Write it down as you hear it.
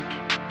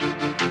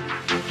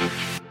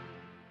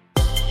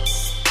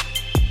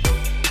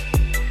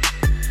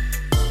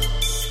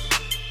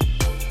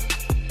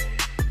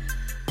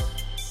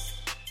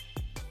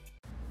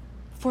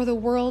for the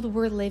world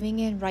we're living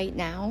in right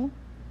now,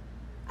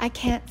 I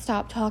can't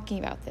stop talking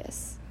about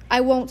this.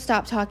 I won't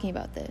stop talking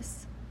about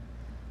this.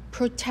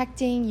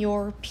 Protecting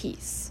your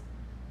peace.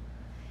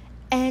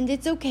 And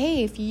it's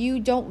okay if you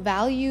don't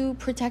value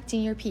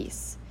protecting your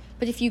peace.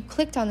 But if you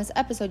clicked on this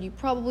episode, you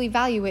probably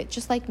value it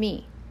just like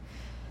me.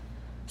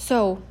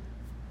 So,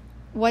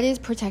 what is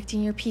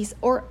protecting your peace?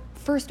 Or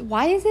first,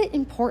 why is it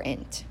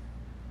important?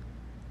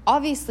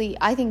 Obviously,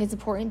 I think it's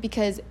important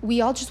because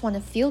we all just want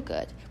to feel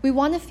good. We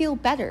want to feel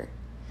better.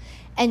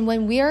 And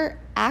when we are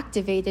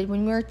activated,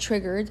 when we're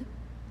triggered,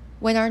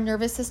 when our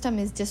nervous system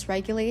is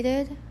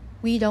dysregulated,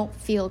 we don't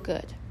feel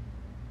good.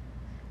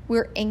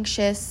 We're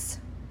anxious,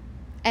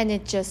 and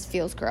it just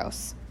feels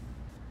gross.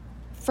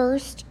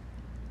 First,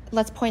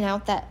 let's point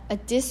out that a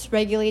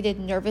dysregulated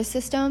nervous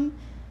system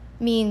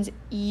means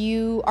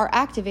you are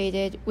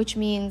activated, which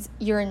means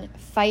you're in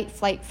fight,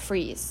 flight,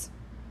 freeze.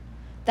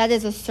 That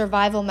is a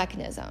survival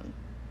mechanism.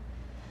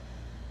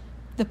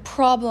 The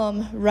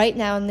problem right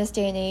now in this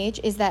day and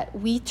age is that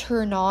we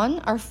turn on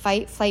our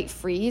fight, flight,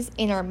 freeze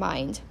in our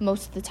mind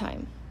most of the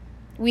time.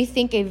 We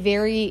think a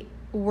very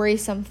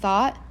worrisome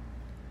thought,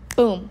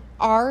 boom,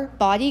 our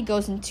body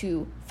goes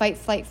into fight,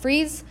 flight,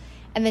 freeze,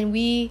 and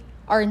then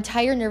our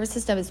entire nervous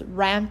system is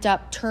ramped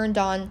up, turned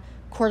on,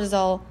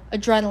 cortisol,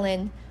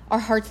 adrenaline, our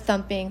heart's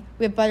thumping,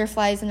 we have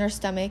butterflies in our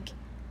stomach,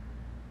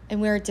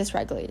 and we're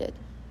dysregulated.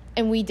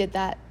 And we did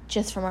that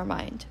just from our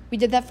mind. We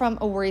did that from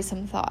a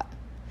worrisome thought.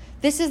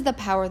 This is the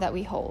power that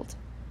we hold.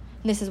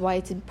 And this is why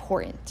it's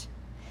important.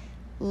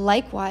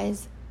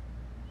 Likewise,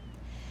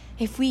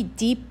 if we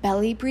deep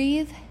belly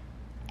breathe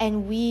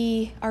and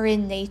we are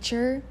in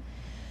nature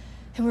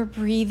and we're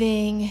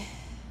breathing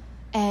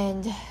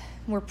and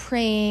we're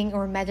praying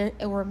or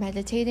we're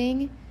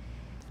meditating,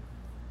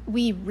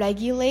 we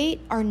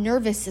regulate our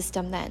nervous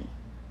system then.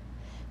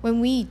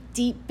 When we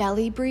deep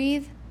belly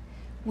breathe,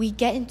 we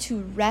get into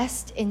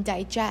rest and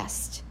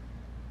digest,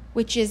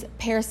 which is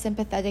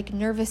parasympathetic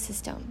nervous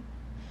system.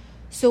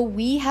 So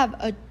we have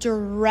a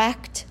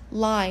direct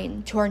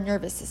line to our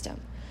nervous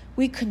system.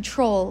 We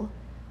control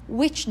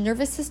which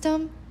nervous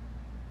system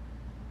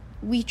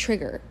we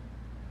trigger.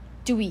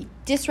 Do we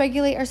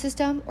dysregulate our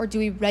system or do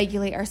we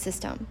regulate our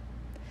system?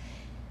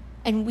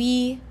 And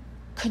we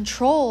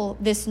control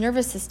this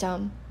nervous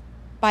system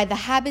by the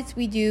habits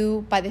we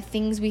do, by the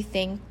things we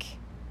think,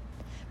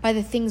 by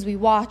the things we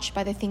watch,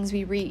 by the things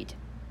we read.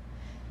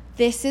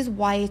 This is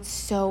why it's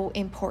so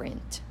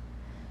important.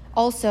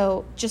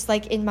 Also, just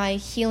like in my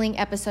healing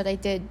episode I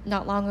did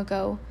not long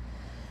ago,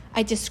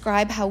 I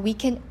describe how we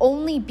can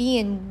only be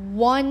in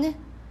one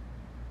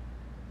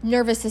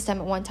nervous system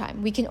at one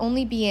time. We can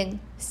only be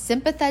in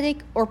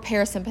sympathetic or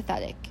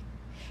parasympathetic.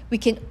 We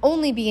can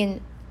only be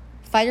in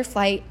fight or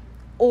flight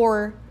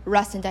or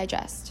rest and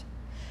digest.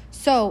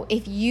 So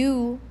if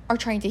you are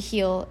trying to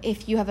heal,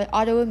 if you have an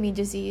autoimmune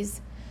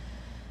disease,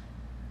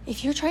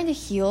 if you're trying to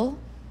heal,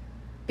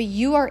 but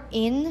you are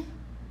in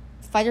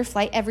fight or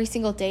flight every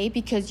single day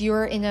because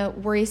you're in a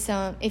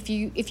worrisome, if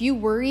you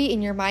worry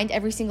in your mind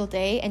every single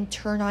day and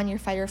turn on your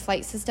fight or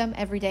flight system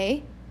every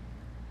day,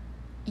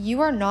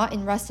 you are not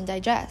in rest and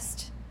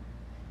digest.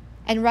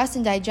 And rest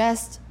and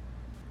digest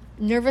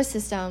nervous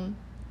system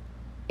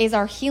is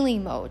our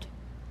healing mode.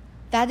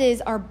 That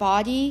is our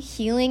body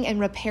healing and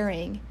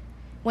repairing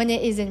when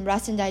it is in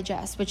rest and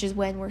digest, which is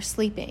when we're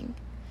sleeping.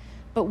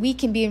 But we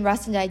can be in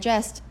rest and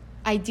digest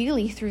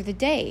ideally through the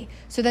day.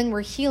 So then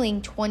we're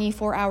healing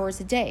 24 hours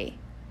a day.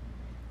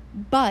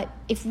 But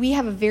if we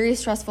have a very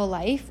stressful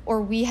life, or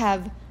we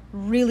have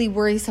really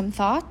worrisome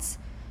thoughts,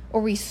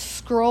 or we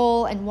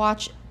scroll and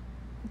watch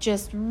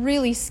just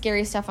really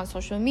scary stuff on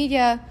social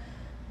media,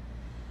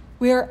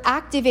 we're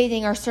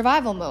activating our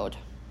survival mode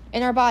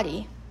in our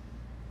body.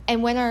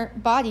 And when our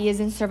body is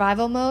in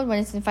survival mode, when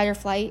it's in fight or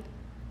flight,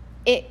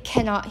 it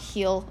cannot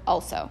heal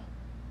also.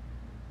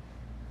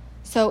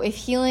 So if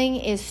healing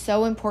is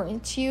so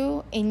important to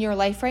you in your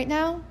life right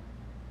now,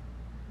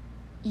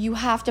 you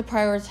have to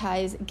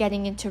prioritize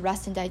getting into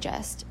rest and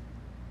digest.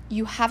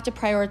 You have to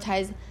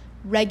prioritize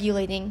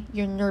regulating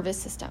your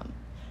nervous system,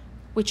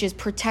 which is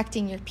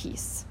protecting your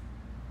peace.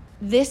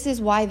 This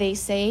is why they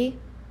say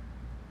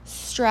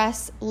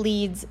stress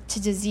leads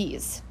to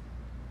disease,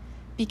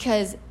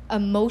 because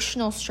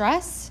emotional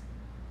stress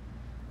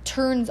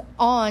turns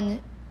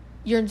on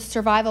your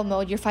survival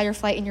mode, your fight or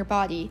flight in your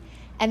body.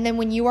 And then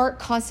when you are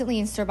constantly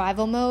in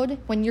survival mode,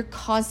 when you're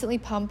constantly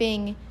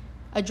pumping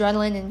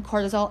adrenaline and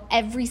cortisol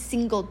every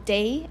single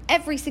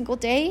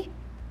day,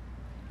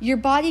 your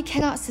body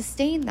cannot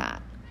sustain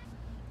that.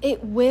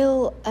 It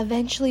will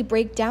eventually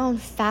break down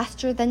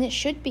faster than it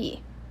should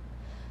be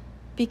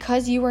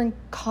because you are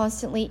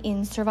constantly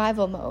in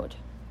survival mode.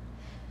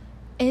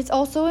 And it's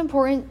also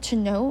important to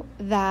note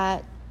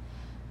that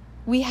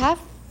we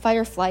have fight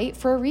or flight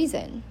for a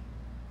reason.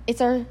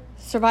 It's our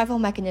survival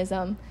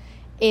mechanism.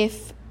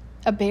 If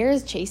a bear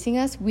is chasing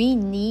us, we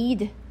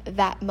need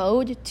that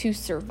mode to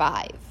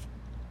survive.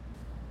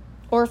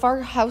 Or if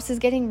our house is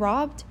getting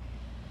robbed,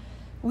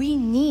 we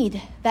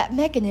need that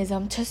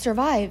mechanism to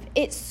survive.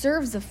 It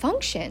serves a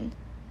function.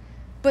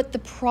 But the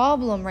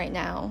problem right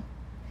now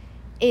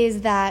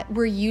is that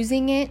we're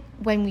using it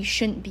when we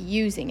shouldn't be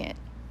using it.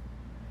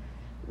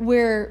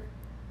 We're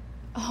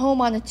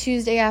home on a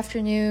Tuesday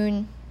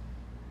afternoon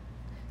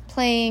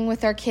playing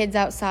with our kids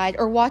outside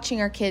or watching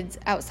our kids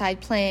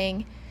outside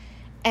playing,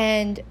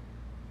 and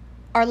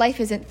our life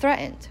isn't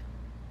threatened.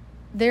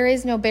 There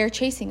is no bear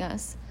chasing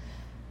us,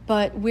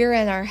 but we're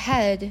in our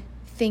head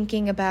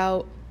thinking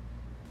about,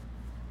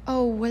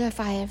 oh, what if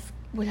I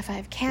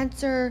have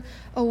cancer?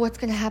 Oh, what's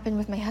going to happen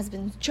with my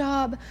husband's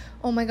job?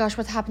 Oh my gosh,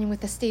 what's happening with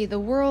the state of the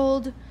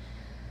world?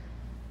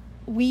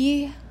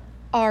 We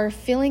are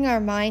filling our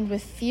mind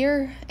with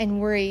fear and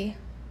worry,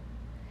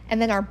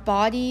 and then our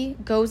body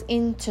goes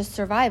into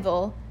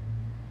survival,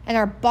 and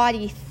our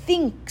body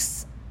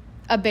thinks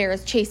a bear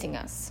is chasing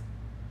us.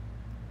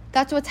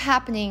 That's what's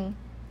happening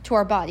to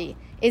our body,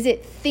 is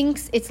it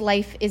thinks its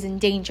life is in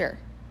danger,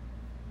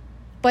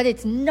 but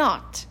it's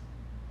not.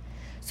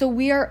 So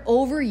we are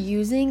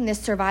overusing this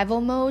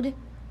survival mode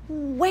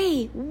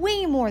way,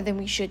 way more than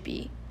we should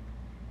be.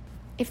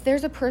 If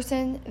there's a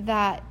person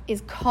that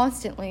is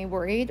constantly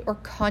worried or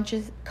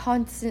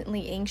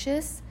constantly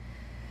anxious,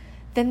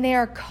 then they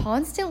are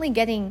constantly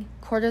getting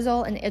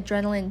cortisol and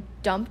adrenaline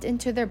dumped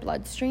into their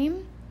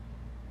bloodstream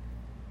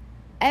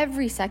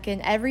every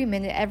second, every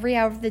minute, every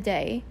hour of the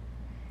day.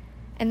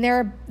 And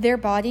their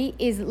body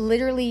is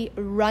literally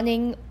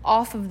running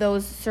off of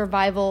those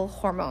survival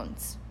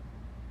hormones.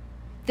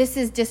 This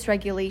is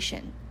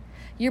dysregulation.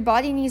 Your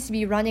body needs to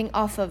be running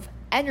off of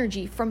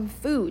energy from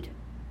food,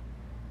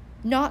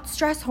 not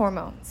stress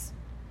hormones.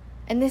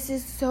 And this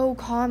is so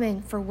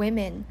common for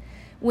women.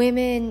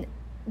 Women,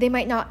 they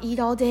might not eat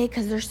all day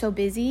because they're so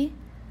busy.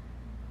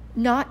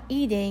 Not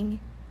eating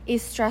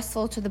is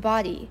stressful to the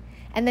body.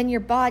 And then your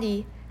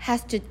body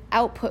has to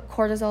output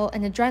cortisol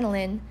and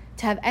adrenaline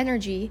to have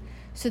energy.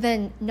 So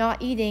then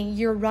not eating,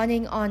 you're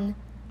running on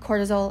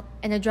cortisol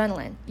and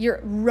adrenaline.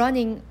 You're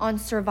running on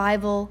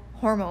survival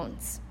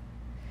hormones.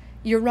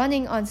 You're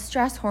running on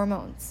stress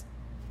hormones.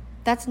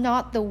 That's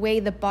not the way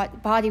the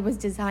body was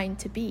designed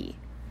to be.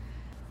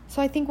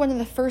 So I think one of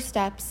the first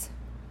steps,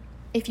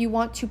 if you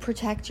want to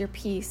protect your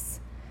peace,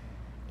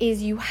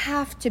 is you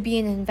have to be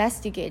an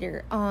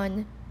investigator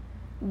on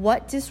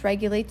what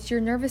dysregulates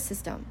your nervous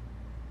system.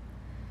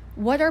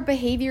 What are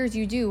behaviors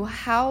you do?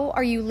 How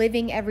are you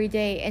living every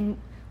day? And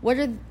what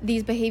are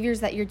these behaviors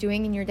that you're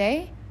doing in your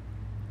day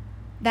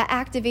that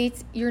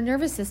activates your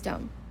nervous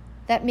system,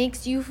 that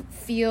makes you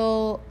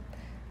feel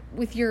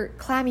with your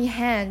clammy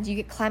hands, you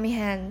get clammy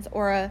hands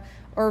or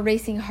a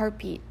racing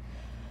heartbeat?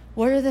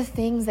 What are the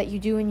things that you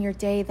do in your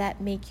day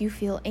that make you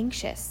feel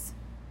anxious?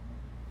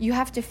 You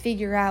have to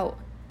figure out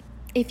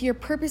if you're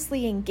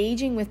purposely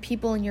engaging with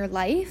people in your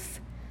life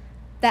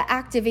that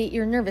activate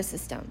your nervous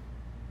system.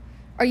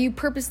 Are you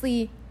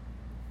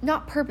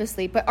not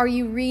purposely, but are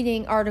you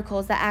reading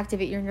articles that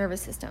activate your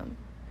nervous system?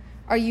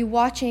 Are you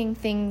watching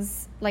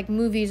things like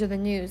movies or the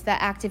news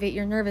that activate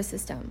your nervous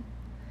system?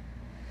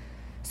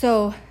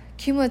 So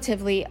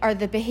cumulatively, are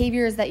the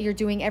behaviors that you're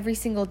doing every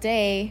single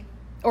day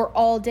or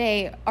all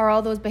day, are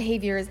all those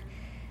behaviors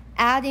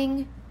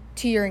adding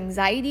to your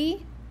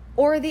anxiety,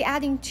 or are they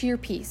adding to your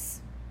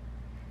peace?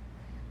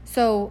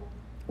 So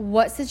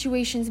what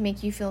situations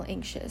make you feel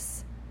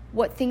anxious?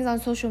 What things on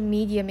social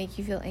media make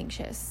you feel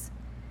anxious?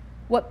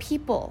 What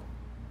people?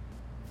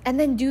 And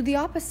then do the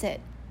opposite.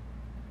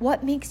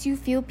 What makes you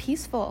feel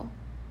peaceful?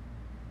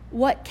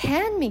 What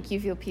can make you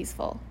feel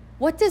peaceful?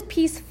 What does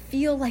peace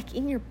feel like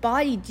in your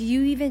body? Do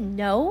you even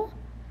know?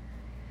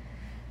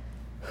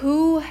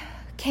 Who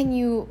can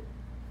you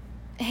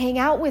hang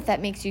out with that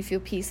makes you feel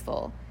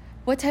peaceful?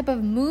 What type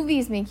of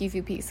movies make you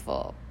feel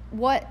peaceful?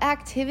 What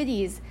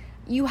activities?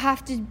 You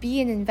have to be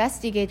an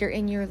investigator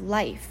in your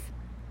life.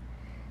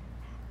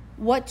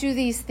 What do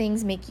these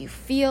things make you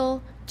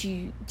feel?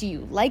 Do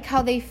you like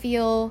how they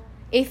feel?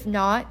 If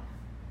not,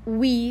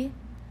 we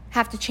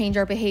have to change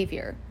our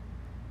behavior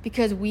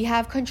because we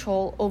have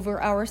control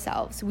over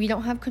ourselves. We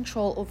don't have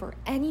control over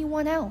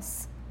anyone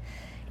else.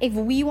 If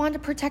we want to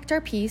protect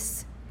our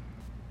peace,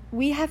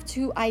 we have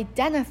to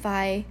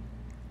identify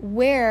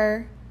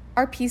where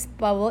our peace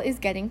bubble is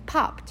getting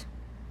popped.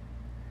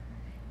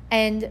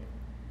 And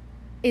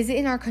is it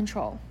in our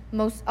control?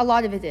 A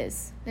lot of it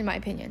is, in my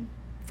opinion.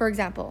 For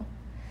example,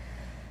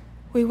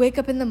 we wake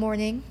up in the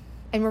morning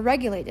and we're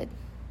regulated.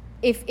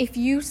 If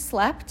you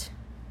slept,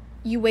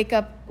 you wake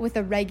up with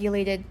a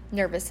regulated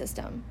nervous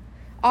system.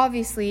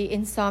 Obviously,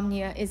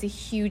 insomnia is a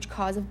huge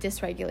cause of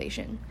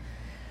dysregulation.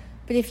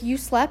 But if you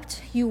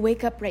slept, you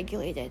wake up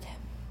regulated.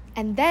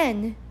 And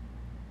then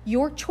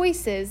your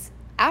choices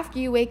after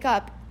you wake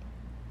up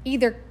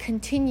either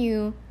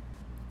continue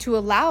to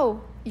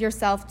allow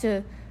yourself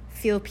to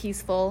feel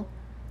peaceful,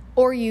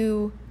 or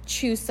you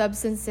choose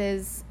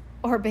substances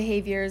or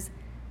behaviors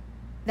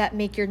that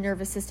make your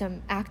nervous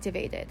system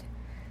activated.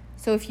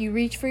 So if you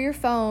reach for your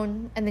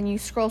phone and then you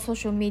scroll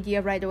social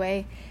media right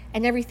away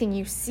and everything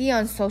you see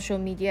on social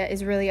media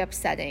is really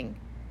upsetting,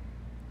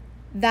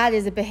 that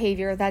is a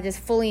behavior that is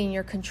fully in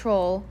your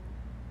control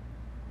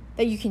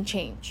that you can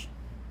change.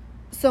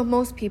 So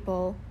most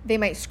people, they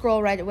might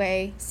scroll right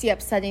away, see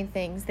upsetting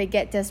things, they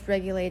get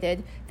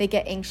dysregulated, they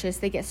get anxious,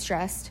 they get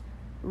stressed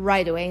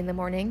right away in the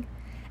morning,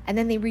 and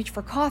then they reach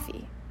for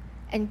coffee.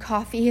 And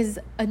coffee is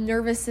a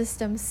nervous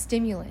system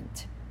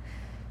stimulant.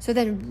 So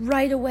then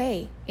right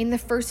away, in the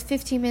first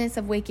 15 minutes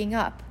of waking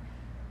up,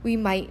 we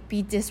might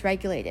be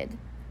dysregulated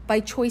by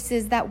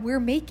choices that we're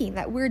making,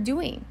 that we're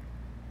doing.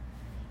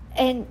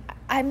 And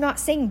I'm not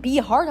saying be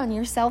hard on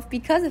yourself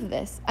because of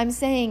this. I'm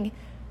saying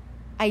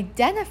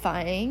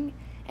identifying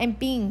and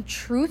being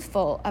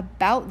truthful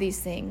about these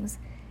things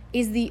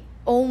is the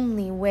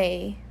only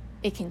way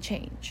it can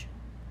change.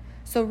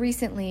 So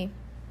recently,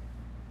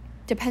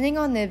 depending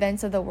on the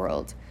events of the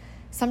world,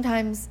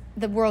 sometimes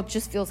the world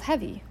just feels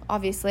heavy,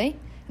 obviously,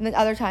 and then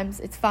other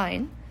times it's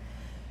fine.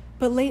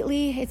 But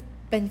lately, it's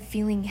been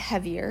feeling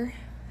heavier,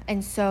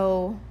 and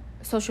so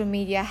social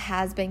media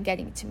has been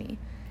getting to me.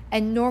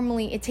 And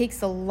normally, it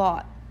takes a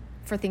lot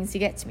for things to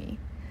get to me.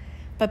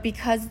 But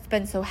because it's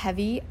been so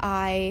heavy,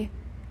 I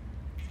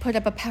put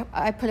up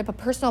a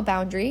personal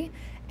boundary,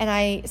 and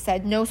I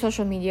said no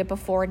social media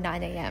before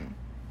 9 a.m.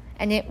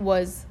 And it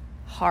was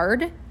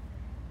hard,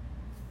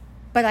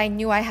 but I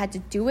knew I had to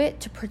do it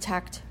to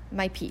protect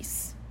my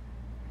peace.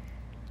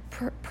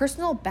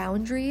 Personal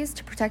boundaries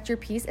to protect your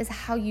peace is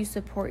how you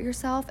support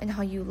yourself and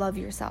how you love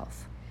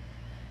yourself.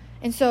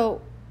 And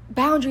so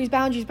boundaries,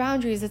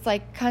 it's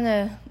like kind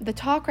of the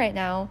talk right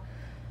now.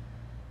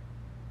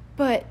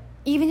 But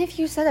even if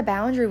you set a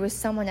boundary with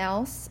someone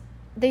else,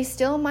 they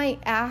still might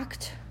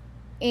act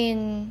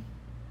in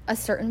a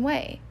certain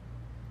way.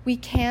 We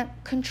can't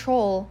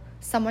control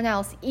someone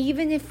else,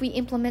 even if we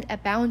implement a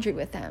boundary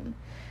with them.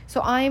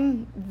 So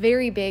I'm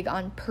very big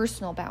on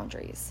personal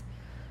boundaries.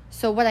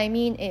 So what I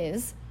mean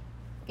is,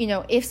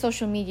 if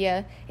social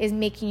media is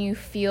making you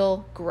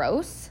feel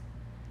gross,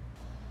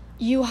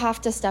 you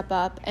have to step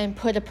up and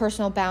put a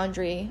personal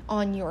boundary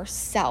on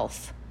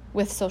yourself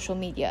with social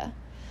media.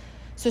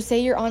 So say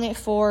you're on it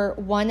for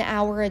 1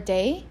 hour a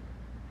day,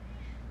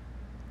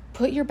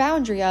 put your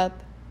boundary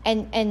up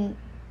and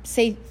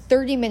say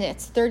 30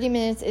 minutes. 30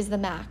 minutes is the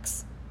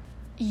max.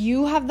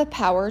 You have the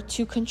power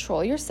to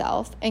control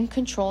yourself and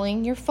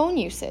controlling your phone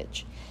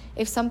usage.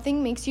 If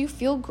something makes you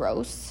feel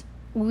gross,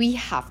 we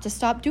have to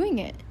stop doing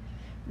it.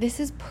 This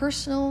is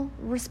personal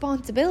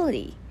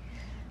responsibility.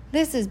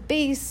 This is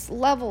base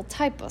level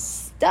type of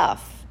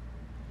stuff.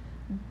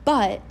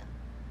 But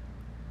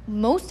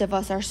most of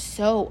us are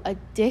so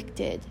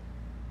addicted,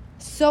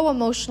 so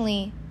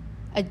emotionally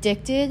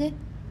addicted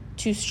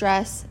to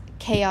stress,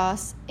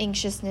 chaos,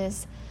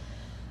 anxiousness,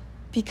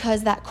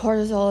 because that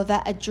cortisol,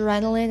 that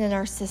adrenaline in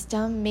our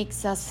system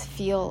makes us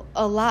feel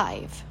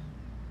alive.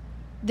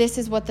 This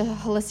is what the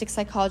holistic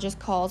psychologist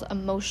calls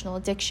emotional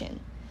addiction.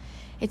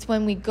 It's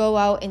when we go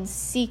out and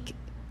seek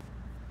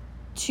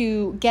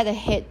to get a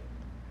hit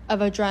of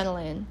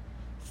adrenaline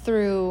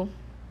through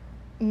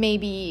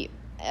maybe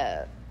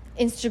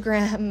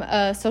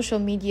Instagram, social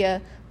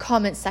media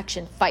comment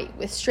section fight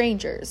with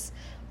strangers.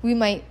 We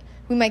might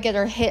get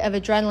our hit of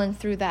adrenaline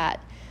through that.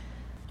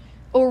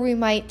 Or we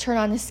might turn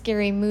on a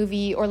scary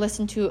movie or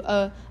listen to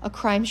a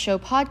crime show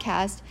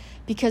podcast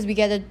because we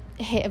get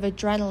a hit of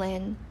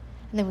adrenaline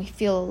and then we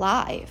feel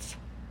alive.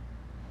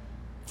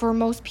 For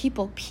most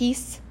people,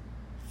 peace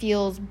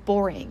feels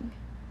boring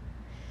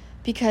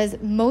because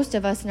most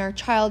of us in our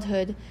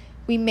childhood,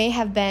 we may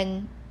have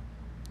been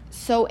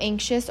so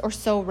anxious or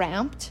so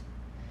ramped.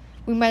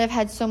 We might have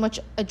had so much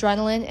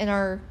adrenaline in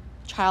our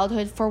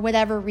childhood for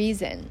whatever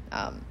reason.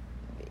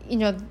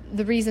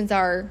 The reasons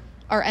are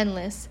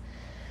endless.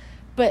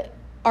 But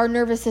our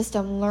nervous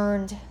system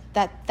learned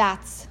that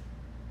that's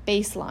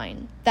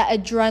baseline, that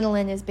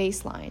adrenaline is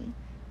baseline.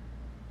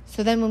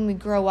 So then when we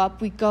grow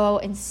up, we go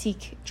and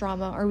seek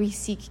drama, or we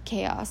seek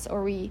chaos,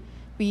 or we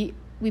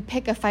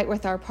pick a fight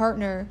with our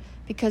partner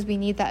because we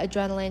need that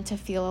adrenaline to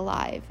feel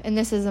alive. And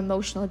this is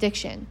emotional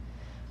addiction.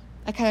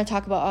 I kind of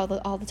talk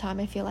about all the time,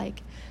 I feel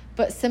like.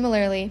 But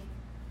similarly,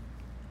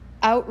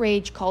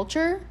 outrage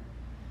culture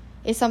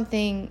is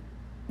something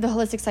the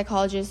holistic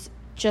psychologist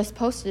just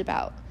posted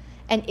about.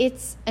 And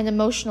it's an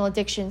emotional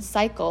addiction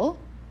cycle,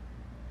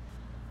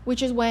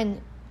 which is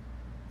when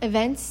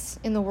events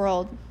in the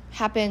world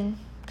happen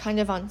kind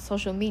of on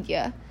social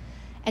media,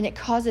 and it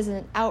causes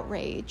an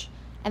outrage.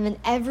 And then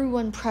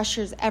everyone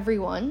pressures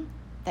everyone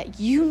that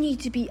you need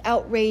to be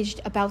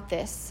outraged about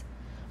this.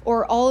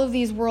 Or all of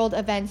these world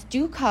events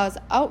do cause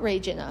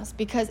outrage in us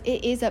because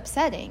it is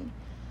upsetting.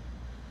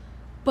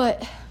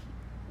 But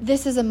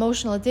this is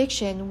emotional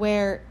addiction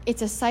where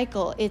it's a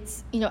cycle.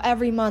 It's,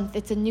 every month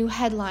it's a new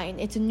headline,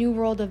 it's a new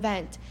world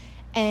event,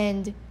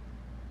 and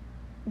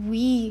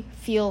we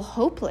feel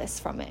hopeless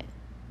from it.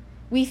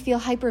 We feel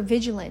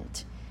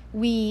hypervigilant.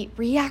 We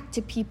react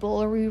to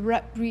people, or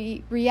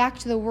we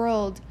react to the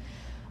world,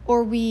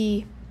 or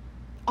we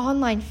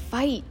online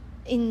fight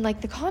in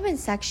the comment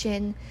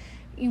section.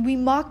 We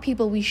mock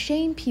people, we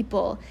shame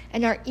people,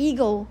 and our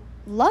ego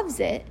loves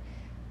it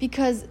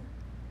because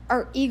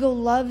our ego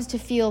loves to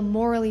feel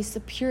morally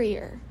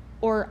superior,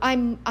 or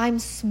I'm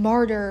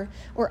smarter,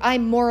 or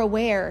I'm more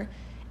aware,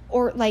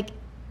 or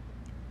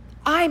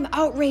I'm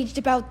outraged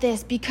about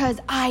this because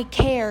I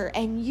care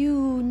and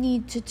you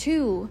need to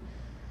too.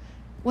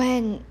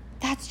 When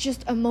that's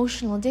just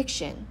emotional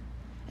addiction.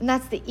 And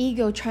that's the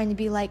ego trying to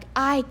be like,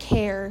 I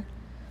care.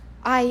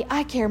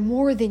 I care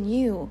more than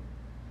you.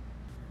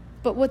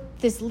 But what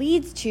this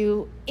leads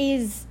to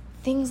is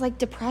things like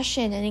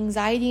depression and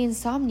anxiety,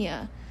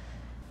 insomnia.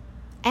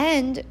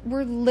 And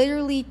we're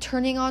literally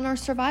turning on our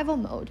survival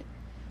mode.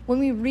 When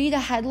we read a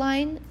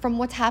headline from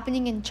what's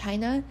happening in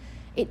China,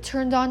 it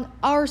turned on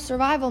our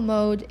survival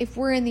mode if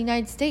we're in the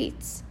United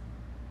States.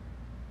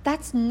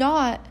 That's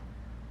not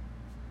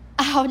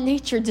how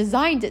nature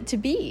designed it to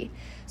be.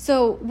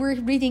 So we're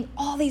reading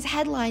all these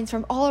headlines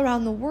from all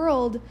around the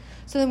world.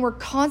 So then we're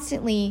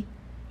constantly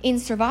in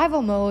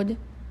survival mode.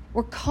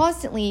 We're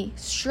constantly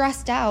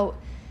stressed out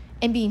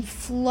and being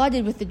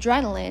flooded with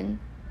adrenaline.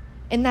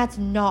 And that's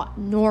not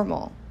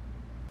normal.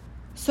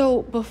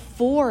 So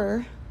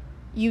before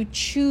you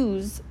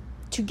choose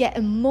to get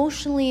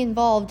emotionally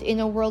involved in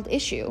a world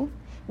issue,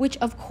 which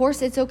of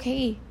course it's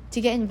okay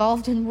to get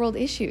involved in world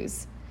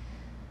issues,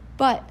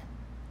 but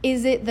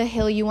is it the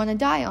hill you want to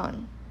die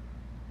on?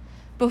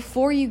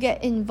 Before you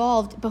get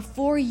involved,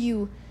 before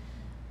you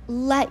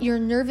let your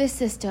nervous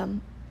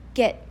system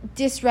get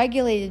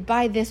dysregulated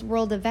by this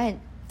world event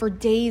for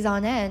days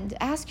on end,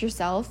 ask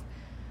yourself,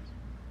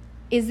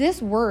 is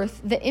this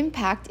worth the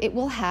impact it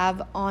will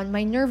have on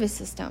my nervous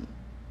system?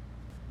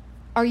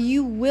 Are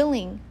you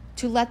willing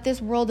to let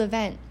this world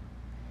event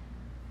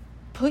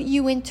put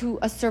you into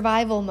a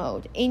survival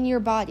mode in your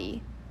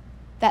body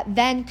that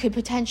then could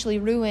potentially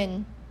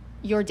ruin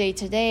your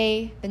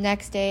day-to-day, the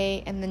next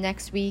day, and the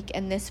next week,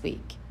 and this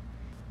week?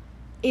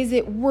 Is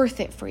it worth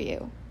it for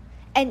you?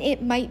 And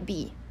it might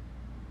be.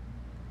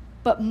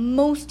 But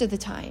most of the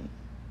time,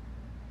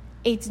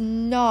 it's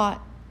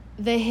not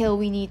the hill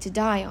we need to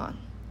die on.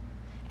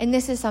 And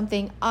this is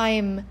something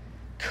I'm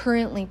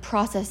currently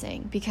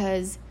processing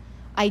because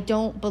I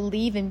don't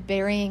believe in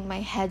burying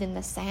my head in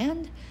the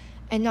sand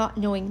and not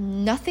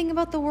knowing nothing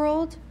about the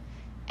world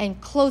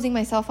and closing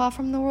myself off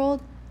from the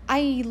world.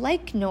 I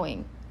like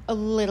knowing a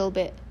little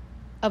bit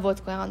of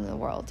what's going on in the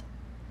world.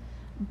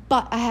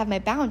 But I have my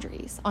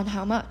boundaries on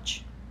how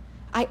much.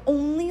 I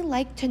only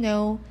like to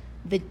know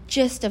the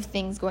gist of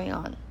things going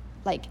on.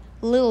 Like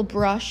little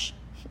brush.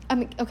 I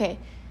mean, okay,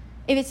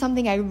 if it's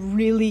something I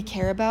really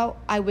care about,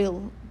 I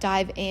will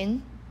dive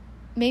in,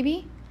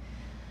 maybe.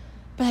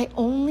 But I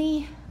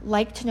only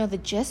like to know the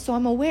gist, so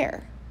I'm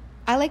aware.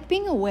 I like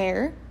being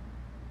aware,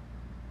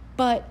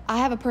 but I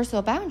have a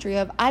personal boundary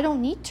of I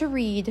don't need to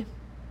read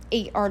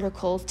 8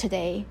 articles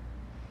today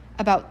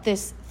about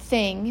this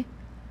thing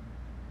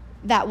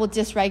that will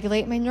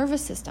dysregulate my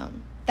nervous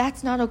system.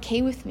 That's not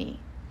okay with me.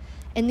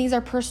 And these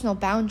are personal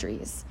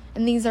boundaries.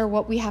 And these are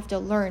what we have to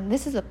learn.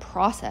 This is a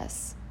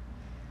process,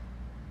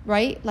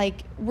 right?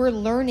 Like we're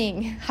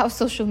learning how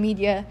social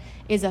media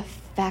is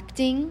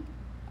affecting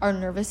our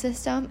nervous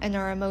system and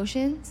our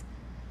emotions.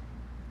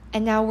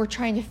 And now we're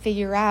trying to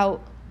figure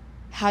out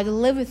how to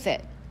live with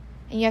it.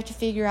 And you have to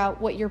figure out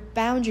what your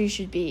boundaries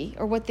should be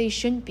or what they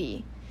shouldn't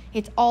be.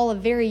 It's all a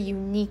very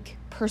unique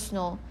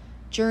personal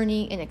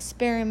journey and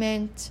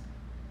experiment.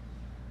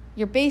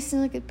 You're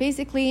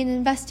basically an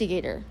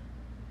investigator.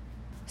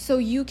 So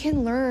you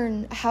can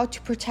learn how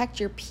to protect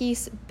your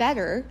peace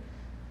better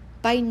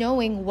by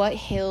knowing what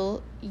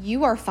hill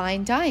you are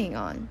fine dying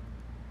on.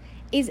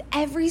 Is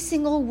every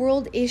single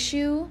world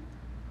issue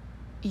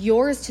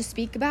yours to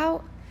speak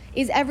about?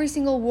 Is every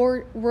single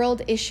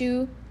world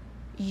issue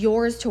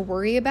yours to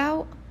worry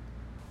about?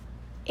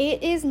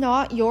 It is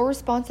not your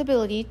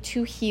responsibility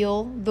to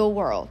heal the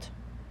world.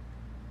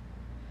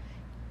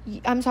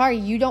 I'm sorry,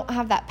 you don't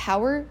have that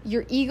power.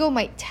 Your ego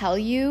might tell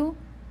you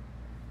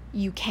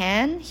you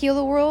can heal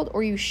the world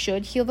or you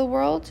should heal the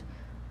world,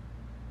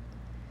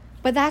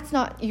 but that's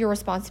not your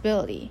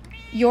responsibility.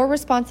 Your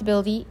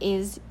responsibility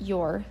is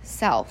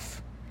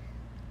yourself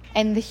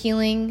and the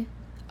healing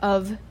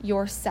of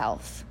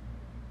yourself.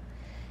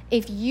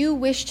 If you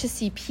wish to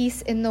see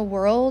peace in the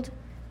world,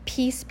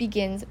 peace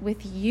begins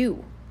with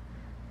you.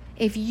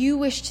 If you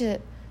wish to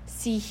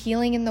see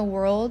healing in the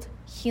world,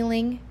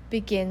 healing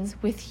begins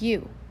with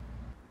you.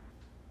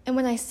 And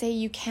when I say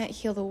you can't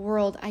heal the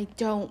world, I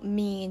don't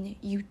mean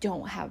you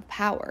don't have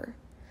power.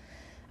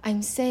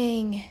 I'm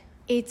saying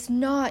it's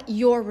not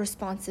your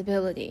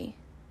responsibility.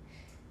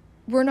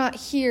 We're not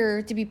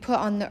here to be put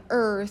on the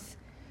earth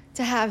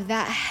to have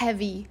that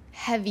heavy,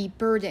 heavy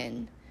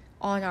burden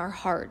on our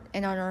heart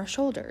and on our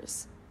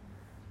shoulders.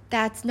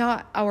 That's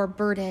not our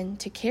burden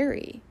to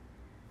carry.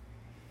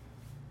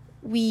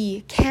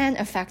 We can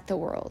affect the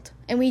world,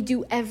 and we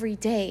do every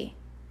day.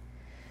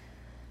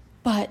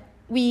 But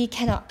we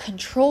cannot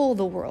control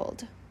the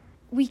world.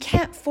 We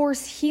can't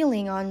force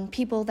healing on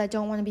people that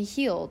don't want to be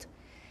healed.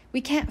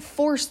 We can't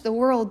force the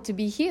world to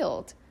be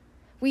healed.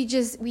 We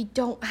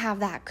don't have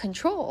that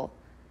control.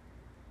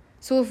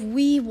 So if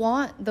we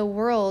want the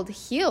world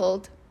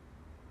healed,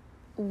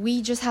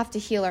 we just have to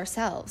heal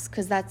ourselves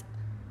because that's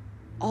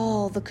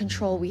all the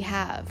control we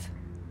have.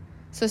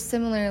 So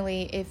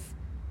similarly,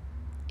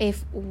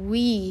 if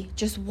we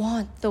just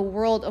want the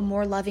world a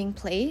more loving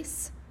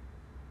place,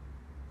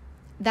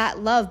 that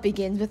love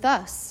begins with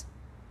us.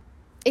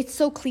 It's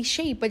so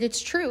cliche, but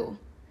it's true.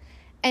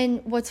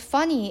 And what's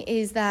funny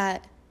is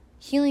that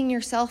healing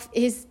yourself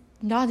is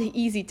not an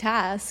easy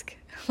task.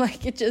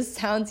 Like, it just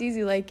sounds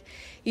easy. Like,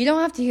 you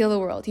don't have to heal the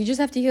world. You just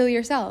have to heal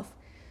yourself.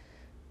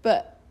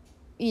 But,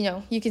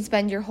 you can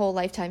spend your whole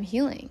lifetime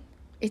healing.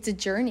 It's a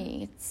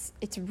journey.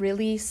 It's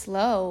really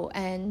slow,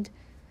 and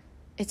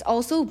it's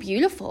also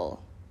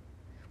beautiful.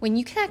 When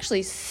you can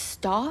actually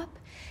stop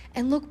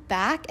and look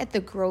back at the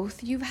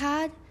growth you've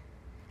had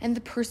and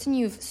the person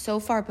you've so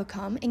far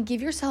become and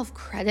give yourself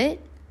credit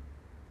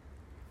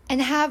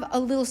and have a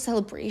little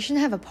celebration,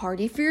 have a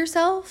party for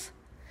yourself,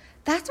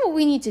 that's what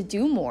we need to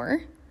do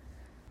more.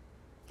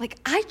 Like,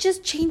 I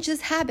just changed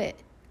this habit.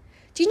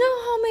 Do you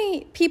know how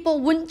many people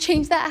wouldn't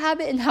change that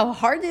habit and how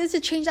hard it is to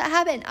change that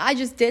habit, and I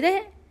just did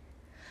it?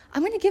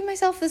 I'm going to give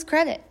myself this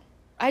credit.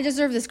 I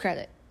deserve this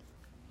credit.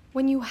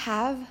 When you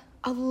have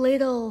a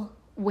little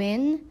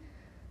win,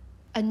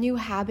 a new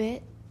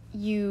habit,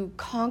 you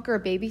conquer a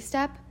baby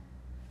step,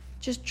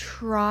 just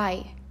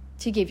try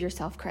to give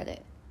yourself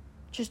credit.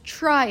 Just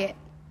try it.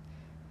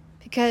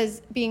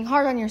 Because being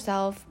hard on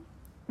yourself,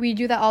 we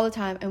do that all the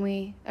time and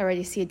we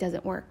already see it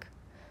doesn't work.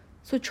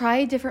 So try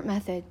a different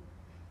method.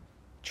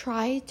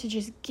 Try to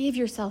just give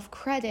yourself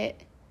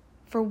credit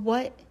for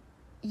what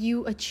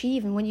you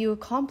achieve and what you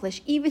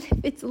accomplish, even if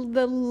it's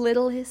the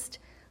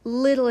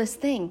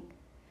littlest thing.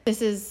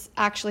 This is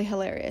actually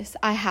hilarious.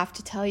 I have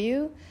to tell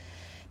you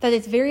that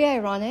it's very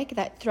ironic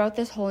that throughout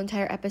this whole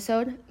entire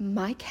episode,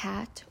 my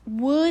cat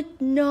would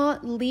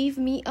not leave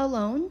me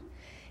alone.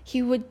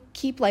 He would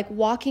keep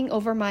walking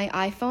over my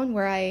iPhone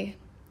where I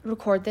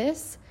record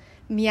this,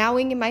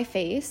 meowing in my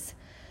face.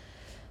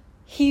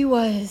 He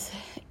was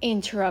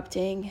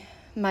interrupting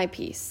my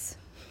peace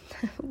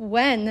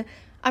when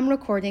I'm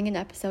recording an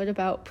episode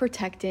about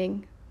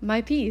protecting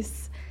my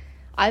peace.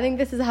 I think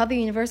this is how the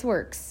universe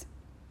works.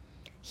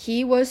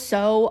 He was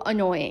so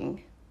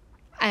annoying,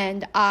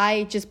 and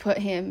I just put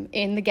him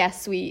in the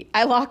guest suite.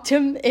 I locked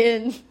him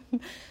in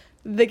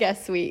the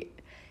guest suite.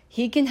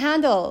 He can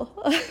handle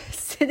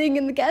sitting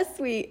in the guest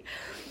suite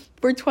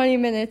for 20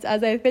 minutes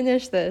as I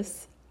finish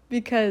this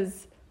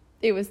because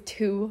it was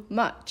too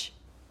much.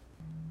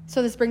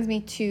 So this brings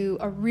me to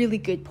a really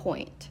good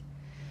point.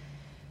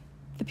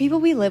 The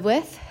people we live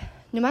with,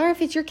 no matter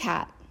if it's your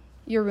cat,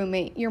 your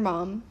roommate, your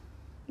mom,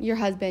 your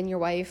husband, your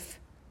wife,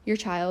 your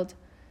child,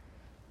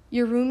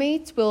 your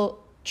roommates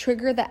will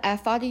trigger the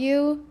F out of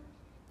you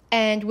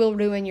and will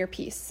ruin your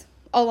peace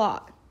a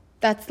lot.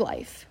 That's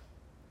life.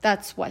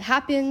 That's what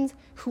happens.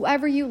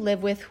 Whoever you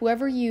live with,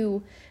 whoever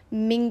you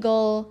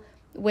mingle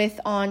with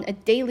on a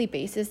daily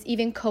basis,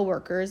 even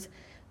coworkers,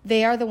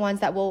 they are the ones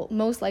that will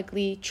most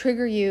likely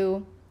trigger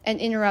you and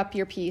interrupt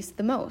your peace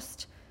the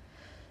most.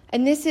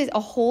 And this is a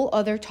whole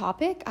other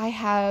topic. I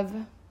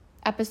have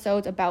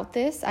episodes about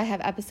this. I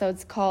have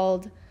episodes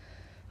called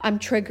I'm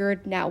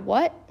Triggered, Now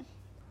What?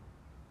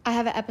 I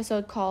have an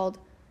episode called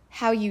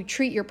How You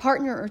Treat Your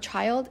Partner or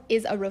Child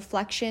is a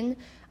Reflection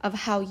of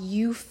How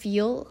You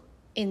Feel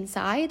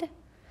Inside.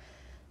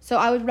 So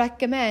I would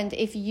recommend,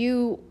 if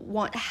you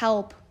want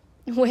help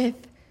with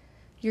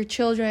your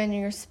children or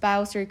your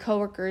spouse or your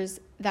coworkers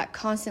that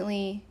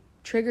constantly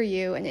trigger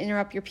you and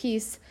interrupt your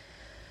peace,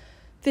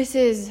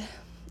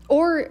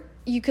 or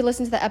you could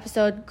listen to the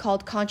episode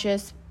called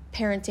Conscious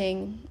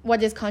Parenting,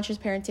 What is Conscious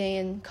Parenting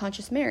and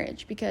Conscious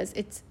Marriage, because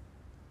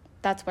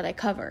that's what I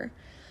cover.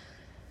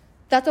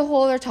 That's a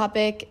whole other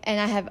topic, and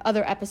I have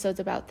other episodes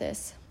about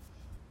this.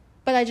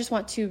 But I just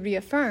want to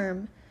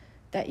reaffirm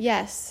that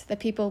yes, the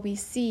people we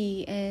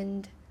see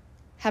and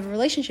have a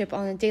relationship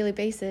on a daily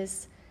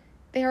basis,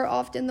 they are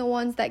often the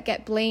ones that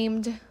get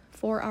blamed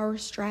for our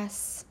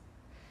stress.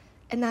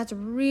 And that's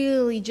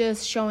really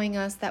just showing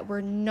us that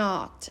we're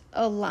not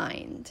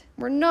aligned.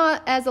 We're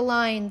not as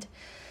aligned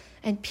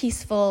and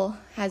peaceful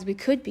as we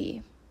could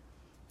be.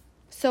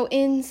 So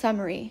in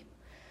summary,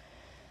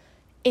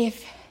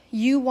 if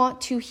you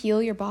want to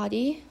heal your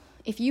body,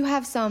 if you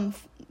have some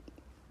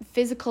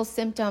physical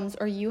symptoms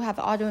or you have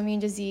autoimmune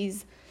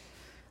disease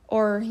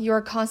or you're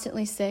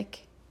constantly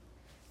sick,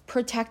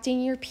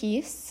 protecting your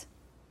peace,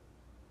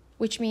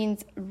 which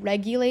means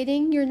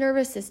regulating your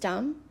nervous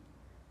system,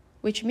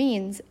 which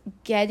means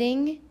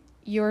getting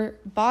your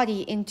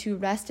body into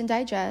rest and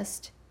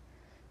digest,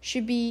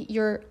 should be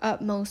your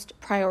utmost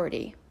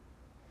priority.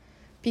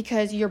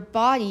 Because your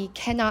body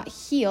cannot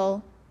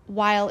heal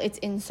while it's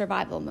in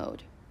survival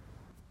mode.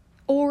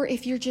 Or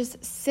if you're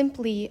just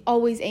simply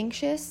always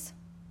anxious,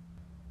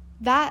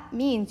 that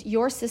means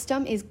your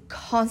system is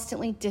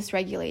constantly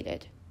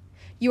dysregulated.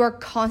 You are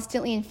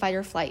constantly in fight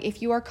or flight.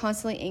 If you are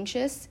constantly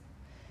anxious,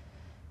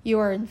 you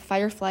are in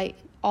fight or flight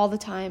all the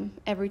time,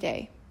 every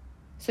day.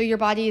 So your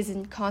body is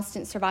in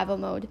constant survival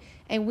mode,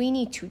 and we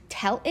need to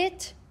tell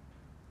it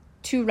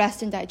to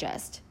rest and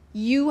digest.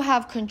 You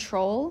have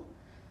control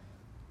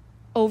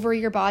over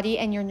your body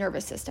and your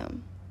nervous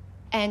system.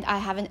 And I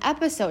have an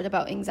episode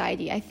about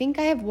anxiety. I think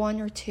I have 1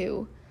 or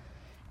 2.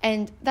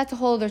 And that's a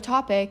whole other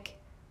topic.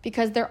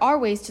 because there are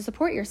ways to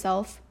support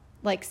yourself,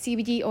 like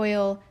CBD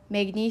oil.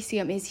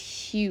 Magnesium is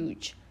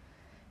huge.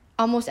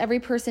 Almost every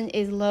person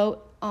is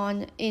low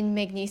in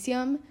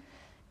magnesium.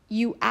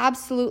 You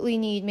absolutely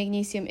need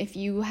magnesium if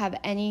you have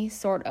any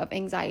sort of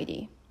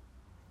anxiety.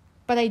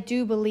 But I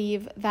do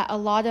believe that a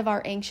lot of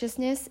our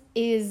anxiousness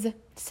is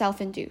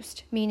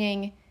self-induced,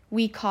 meaning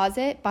we cause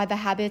it by the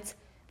habits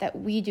that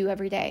we do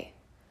every day,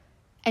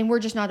 and we're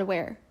just not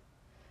aware.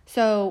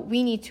 So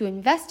we need to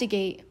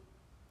investigate,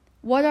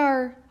 what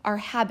are our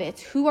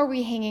habits? Who are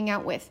we hanging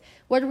out with?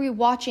 What are we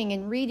watching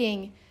and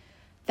reading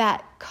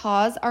that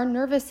cause our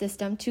nervous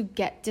system to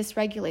get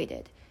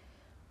dysregulated?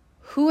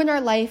 Who in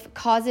our life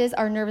causes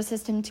our nervous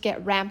system to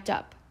get ramped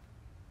up?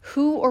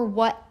 Who or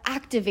what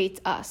activates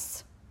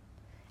us?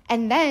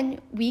 And then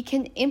we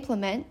can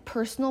implement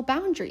personal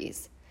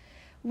boundaries.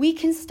 We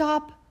can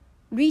stop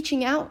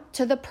reaching out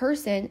to the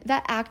person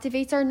that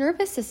activates our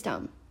nervous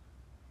system.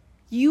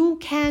 You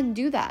can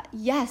do that.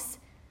 Yes,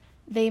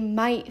 they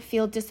might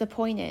feel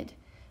disappointed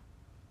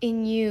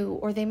in you,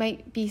 or they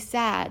might be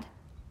sad.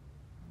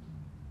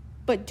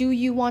 But do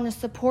you want to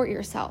support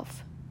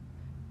yourself?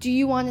 Do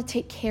you want to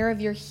take care of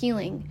your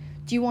healing?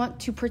 Do you want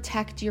to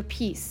protect your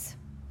peace?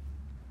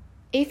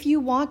 If you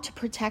want to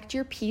protect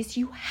your peace,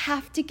 you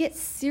have to get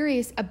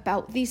serious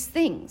about these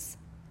things.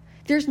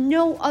 There's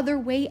no other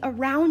way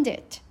around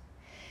it.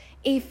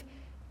 If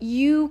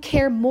you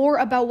care more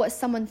about what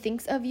someone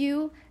thinks of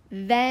you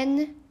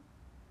than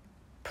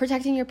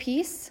protecting your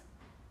peace,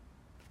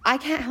 I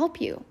can't help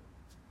you.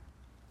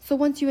 So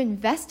once you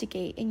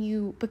investigate and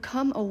you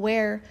become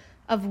aware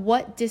of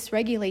what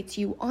dysregulates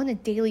you on a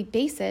daily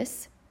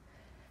basis,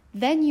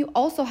 then you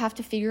also have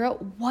to figure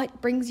out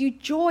what brings you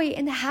joy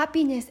and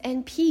happiness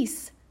and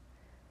peace.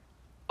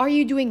 Are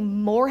you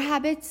doing more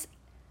habits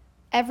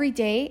every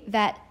day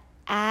that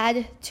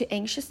add to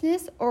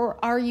anxiousness, or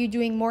are you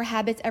doing more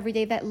habits every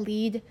day that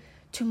lead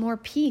to more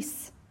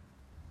peace?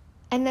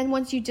 And then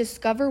once you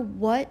discover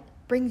what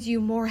brings you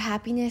more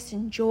happiness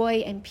and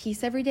joy and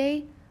peace every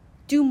day,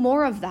 do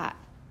more of that.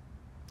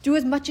 Do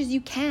as much as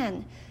you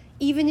can.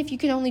 Even if you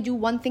can only do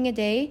one thing a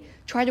day,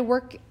 try to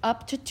work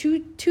up to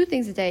two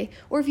things a day.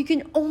 Or if you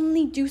can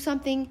only do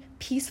something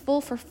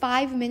peaceful for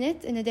 5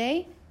 minutes in a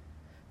day,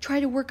 try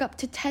to work up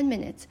to 10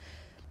 minutes.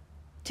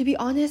 To be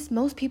honest,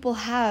 most people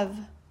have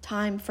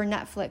time for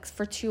Netflix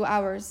for 2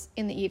 hours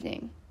in the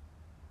evening.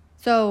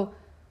 So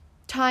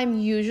time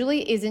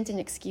usually isn't an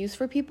excuse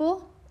for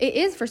people. It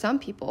is for some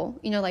people,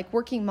 like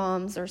working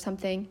moms or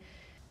something.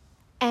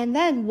 And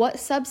then what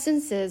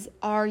substances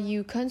are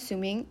you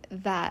consuming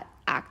that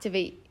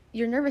activate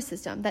your nervous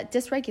system, that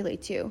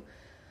dysregulates you?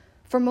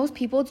 For most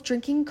people, it's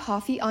drinking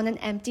coffee on an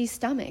empty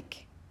stomach.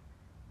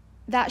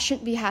 That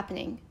shouldn't be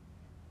happening.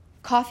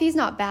 Coffee is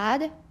not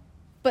bad,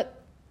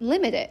 but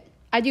limit it.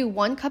 I do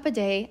 1 cup a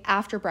day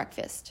after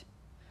breakfast.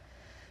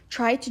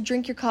 Try to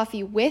drink your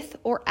coffee with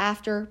or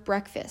after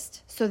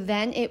breakfast, so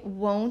then it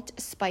won't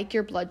spike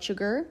your blood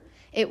sugar.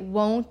 It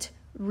won't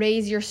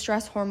raise your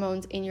stress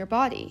hormones in your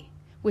body,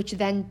 which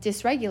then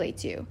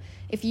dysregulates you.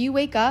 If you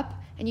wake up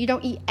and you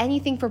don't eat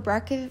anything for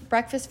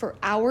breakfast for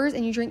hours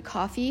and you drink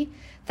coffee,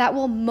 that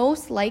will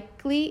most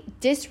likely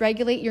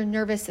dysregulate your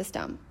nervous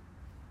system.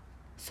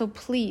 So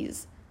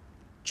please,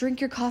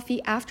 drink your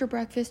coffee after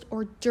breakfast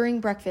or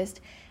during breakfast,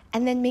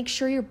 and then make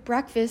sure your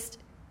breakfast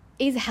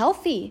is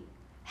healthy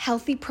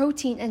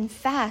protein and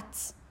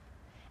fats,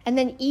 and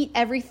then eat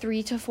every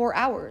 3 to 4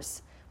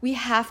 hours. We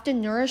have to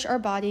nourish our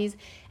bodies,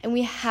 and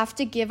we have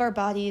to give our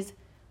bodies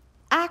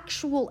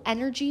actual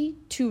energy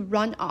to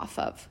run off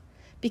of.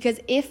 Because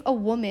if a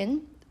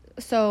woman,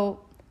 so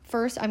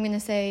first I'm going to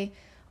say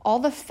all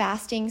the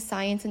fasting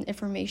science and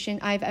information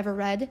I've ever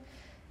read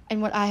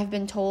and what I have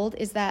been told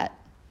is that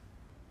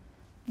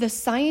the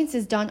science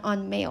is done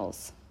on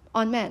males,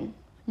 on men,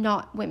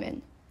 not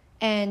women.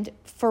 And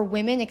for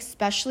women,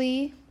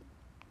 especially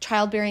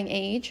childbearing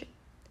age,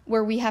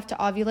 where we have to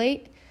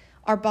ovulate,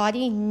 our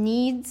body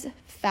needs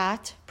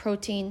fat,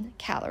 protein,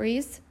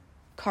 calories,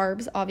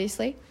 carbs,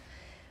 obviously.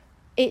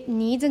 It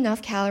needs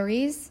enough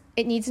calories.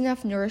 It needs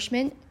enough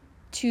nourishment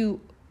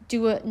to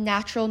do a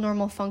natural,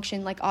 normal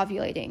function like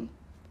ovulating.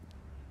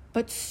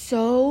 But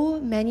so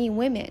many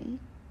women,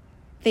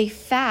 they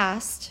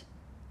fast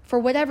for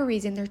whatever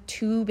reason. They're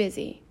too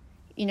busy.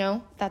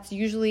 That's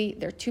usually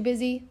they're too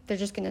busy. They're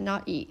just going to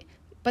not eat.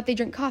 But they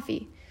drink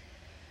coffee.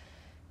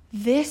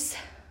 This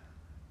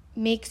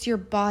makes your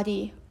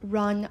body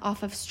run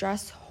off of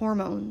stress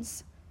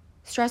hormones.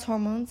 Stress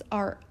hormones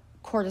are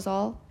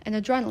cortisol and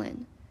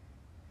adrenaline.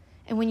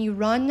 And when you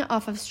run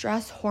off of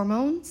stress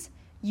hormones,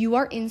 you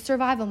are in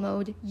survival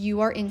mode.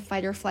 You are in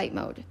fight or flight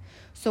mode.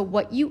 So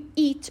what you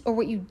eat or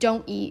what you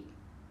don't eat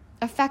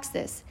affects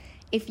this.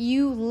 If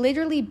you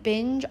literally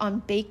binge on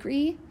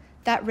bakery,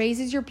 that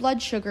raises your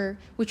blood sugar,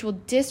 which will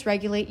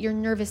dysregulate your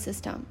nervous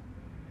system.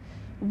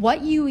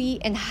 What you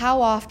eat and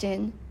how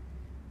often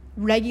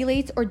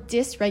regulates or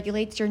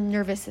dysregulates your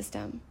nervous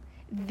system.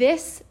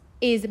 This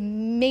is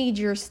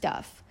major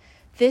stuff.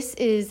 This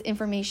is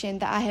information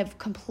that I have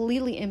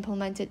completely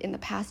implemented in the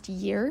past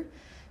year,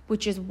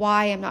 which is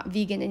why I'm not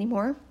vegan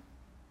anymore.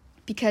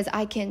 because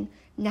I can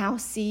now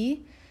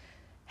see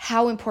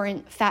how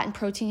important fat and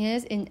protein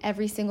is in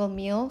every single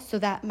meal so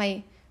that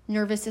my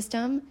nervous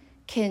system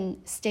can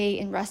stay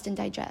in rest and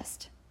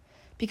digest.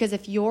 Because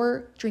if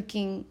you're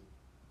drinking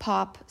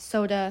pop,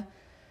 soda,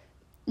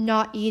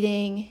 not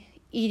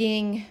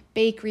eating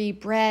bakery,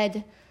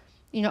 bread,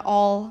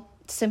 all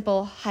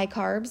simple high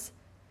carbs,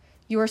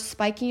 you are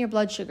spiking your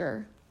blood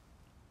sugar,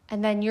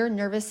 and then your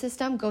nervous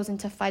system goes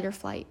into fight or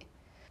flight.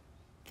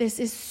 This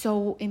is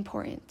so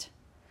important.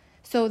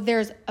 So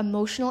there's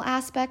emotional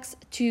aspects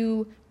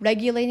to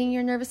regulating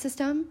your nervous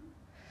system,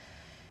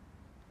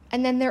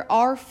 and then there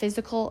are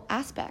physical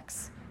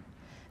aspects.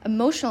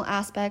 Emotional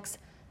aspects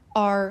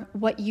are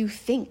what you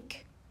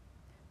think.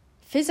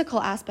 Physical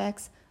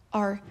aspects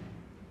are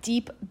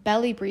deep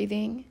belly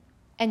breathing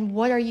and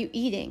what are you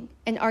eating?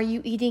 And are you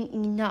eating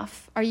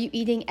enough? Are you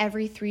eating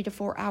every 3 to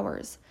 4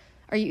 hours?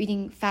 Are you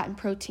eating fat and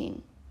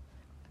protein?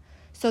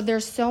 So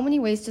there's so many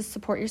ways to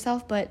support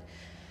yourself, but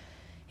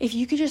if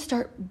you could just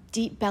start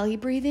deep belly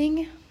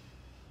breathing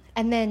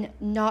and then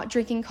not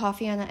drinking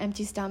coffee on an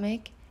empty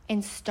stomach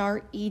and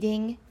start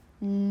eating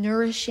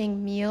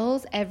nourishing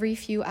meals every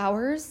few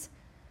hours,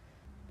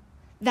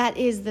 that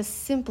is the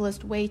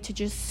simplest way to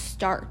just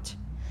start.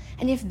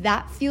 And if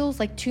that feels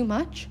like too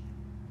much,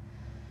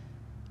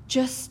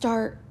 just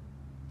start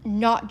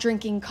not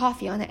drinking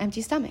coffee on an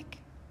empty stomach.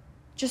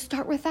 Just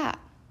start with that.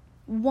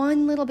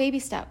 One little baby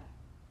step.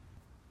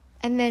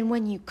 And then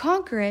when you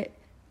conquer it,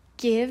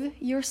 give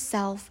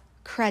yourself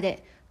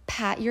credit.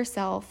 Pat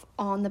yourself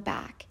on the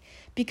back.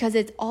 Because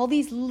it's all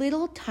these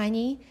little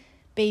tiny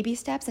baby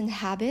steps and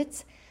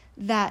habits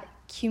that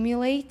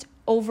accumulate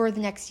over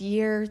the next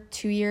year,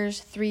 2 years,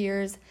 3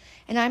 years.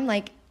 And I'm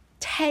like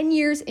 10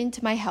 years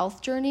into my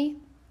health journey,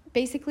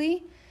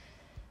 basically.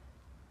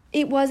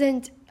 It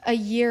wasn't a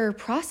year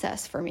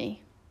process for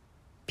me.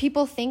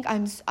 People think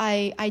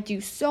I do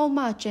so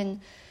much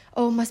and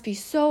it must be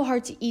so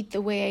hard to eat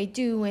the way I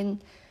do and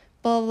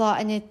blah, blah, blah.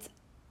 And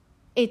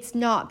it's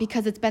not,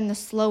 because it's been the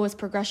slowest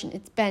progression.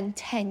 It's been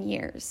 10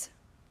 years.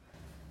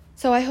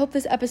 So I hope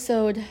this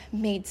episode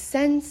made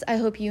sense. I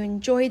hope you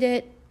enjoyed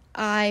it.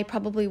 I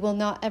probably will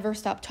not ever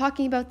stop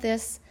talking about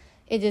this.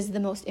 It is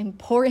the most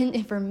important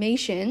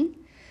information.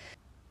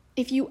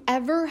 If you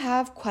ever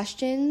have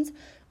questions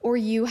or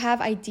you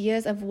have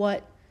ideas of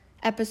what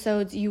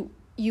episodes you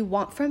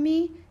want from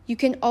me, you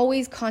can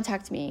always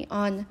contact me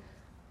on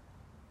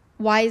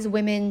Wise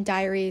Women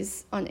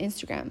Diaries on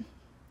Instagram.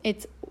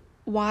 It's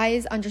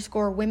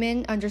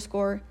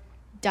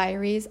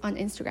wise_women_diaries on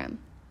Instagram.